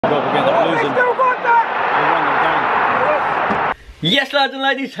God, we're getting losing. We're running down. Yes, lads and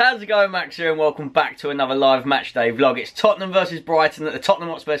ladies, how's it going? Max here, and welcome back to another live match day vlog. It's Tottenham versus Brighton at the Tottenham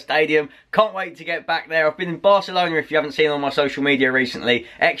Hotspur Stadium. Can't wait to get back there. I've been in Barcelona, if you haven't seen on my social media recently.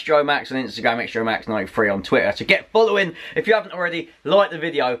 XJoeMax on Instagram, XJoeMax93 on Twitter. So get following if you haven't already. Like the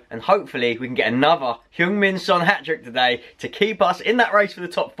video, and hopefully we can get another Heung-min Son hat-trick today to keep us in that race for the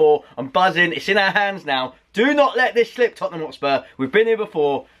top four. I'm buzzing. It's in our hands now. Do not let this slip, Tottenham Hotspur. We've been here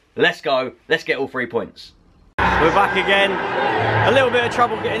before. Let's go. Let's get all 3 points. We're back again. A little bit of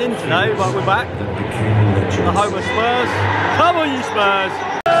trouble getting in today, but we're back. The home of Spurs. Come on, you Spurs!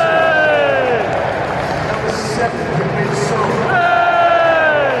 Hey!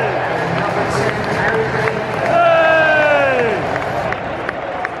 Hey!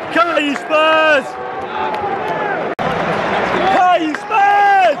 Come on, you Spurs! Come on, you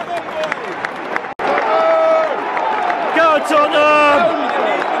Spurs! Go, Tottenham!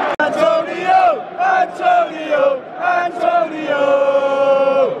 Antonio!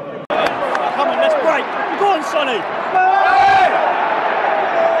 Come on, let's break. Go on, Sonny. Hey!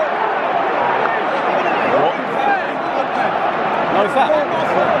 No fat.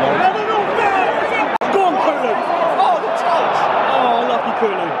 Go on, Kulu. Oh, the touch. Oh, lucky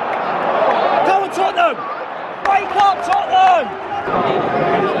Kulu. Come on, Tottenham. Wake up, Tottenham.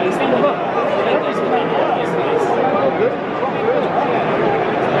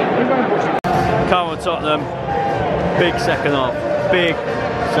 Come on, Tottenham. Big second half. Big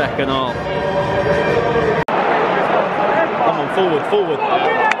second half. Come on, forward, forward.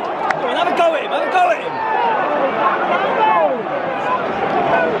 Come on, have a go at him, have a go at him.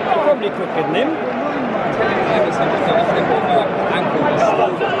 You're probably quicker than him.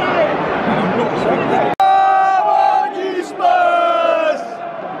 Come on, you Spurs!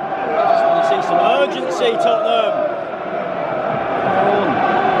 I just want to see some urgency, Tottenham.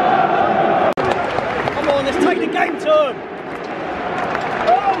 Let's take the game to him.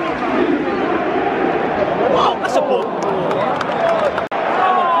 Oh, that's a ball.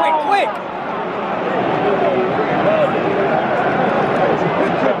 Come on, quick, quick.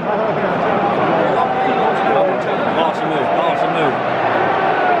 Pass and move, pass and move.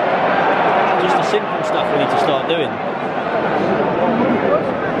 Just the simple stuff we need to start doing.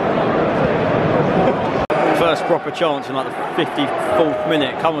 First proper chance in like the 54th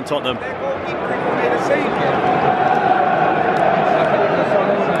minute. Come on, Tottenham.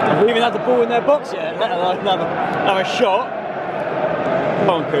 Have we even had the ball in their box yet? Let alone another shot. Come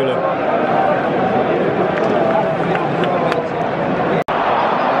on, Kulu.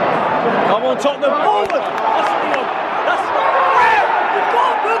 Come on, Tottenham. Forward! That's what we want. That's real! We've got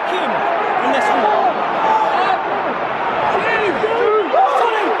to book him! Unless we...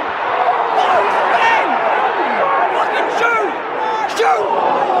 Sonny! Oh, he's in! Fucking shoot! Shoot!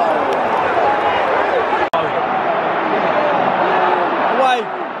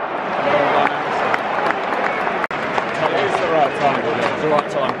 It's the right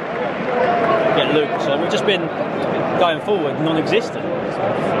time. Get Lucas on. We've just been going forward, non-existent.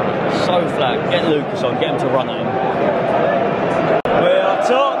 So flat. Get Lucas on. Get him to run at him. We are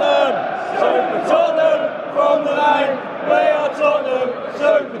Tottenham, Super Tottenham from the lane. We are Tottenham,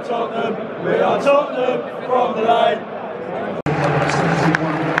 Super Tottenham. We are Tottenham from the lane.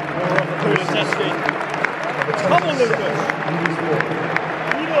 Come on, Lucas.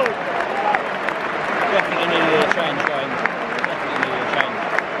 Definitely needed a change going. Definitely needed a change.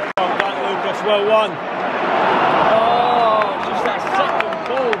 Well done, Lucas. Well won. Oh, just that second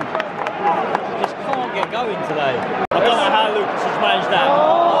ball. Just can't get going today. I don't know how Lucas has managed that.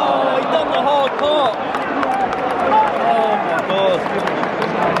 Oh, he's done the hard part. Oh my God.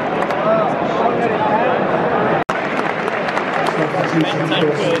 Meant to take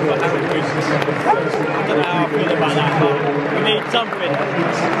good, but Harry Lucas. I don't know how I feel about that, but we need something.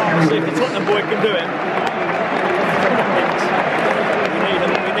 See if the Tottenham boy can do it.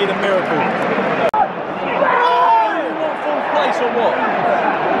 We need a miracle. Oh, what fourth place or what?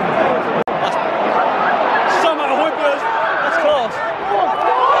 That's somehow Hoopers. That's class.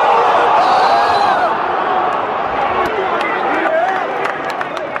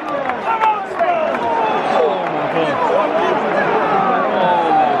 Oh my God.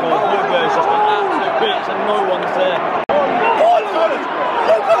 Hoopers just got absolute bits and no one's there.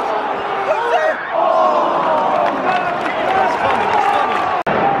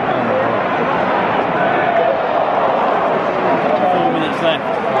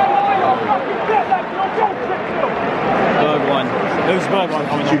 Who's Bergwijn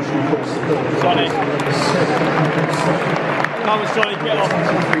coming on? Sonny. Come on, Sonny, get off.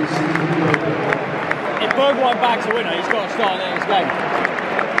 If Bergwijn bags a winner, he's got to start the next game.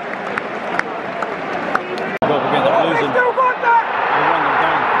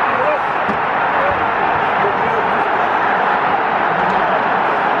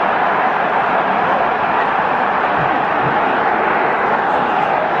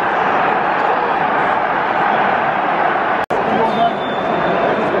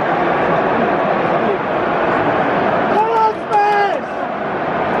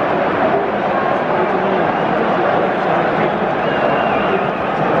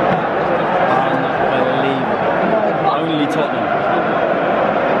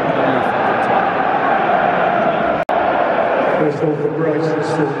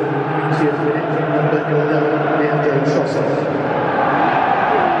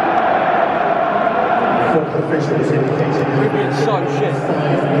 We've been so shit. We've been so shit.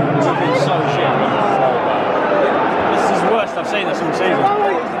 This is the worst I've seen us all season.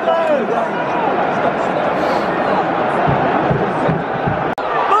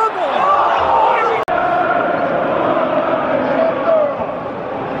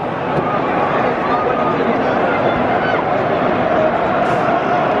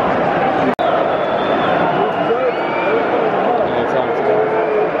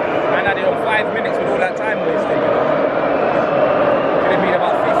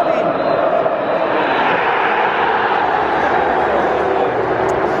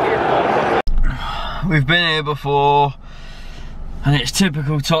 We've been here before, and it's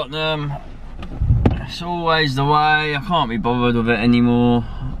typical Tottenham. It's always the way. I can't be bothered with it anymore.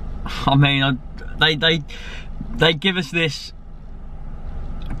 I mean, they give us this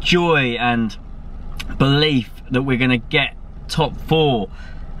joy and belief that we're going to get top 4,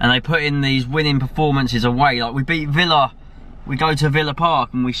 and they put in these winning performances away. Like, we beat Villa, we go to Villa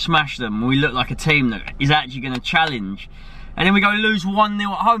Park and we smash them, and we look like a team that is actually going to challenge. And then we go lose 1-0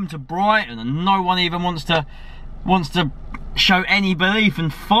 at home to Brighton, and no one even wants to show any belief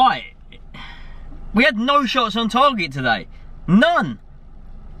and fight. We had no shots on target today. None.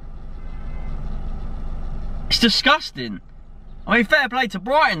 It's disgusting. I mean, fair play to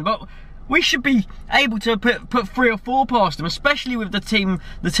Brighton, but we should be able to put 3 or 4 past them, especially with the team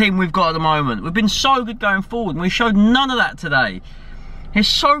we've got at the moment. We've been so good going forward, and we showed none of that today. It's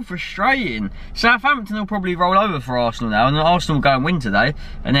so frustrating. Southampton will probably roll over for Arsenal now, and Arsenal will go and win today,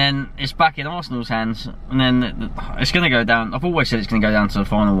 and then it's back in Arsenal's hands, and then it's going to go down. I've always said it's going to go down to the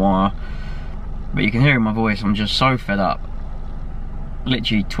final wire, but you can hear in my voice, I'm just so fed up.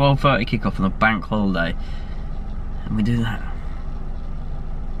 Literally 12:30 kickoff on a bank holiday, and we do that.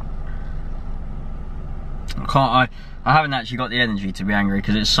 I haven't actually got the energy to be angry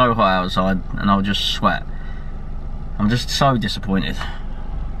because it's so hot outside, and I'll just sweat. I'm just so disappointed.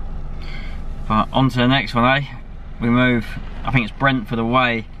 But on to the next one, eh? We move, I think it's Brentford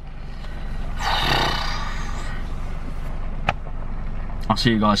away. I'll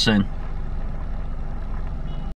see you guys soon.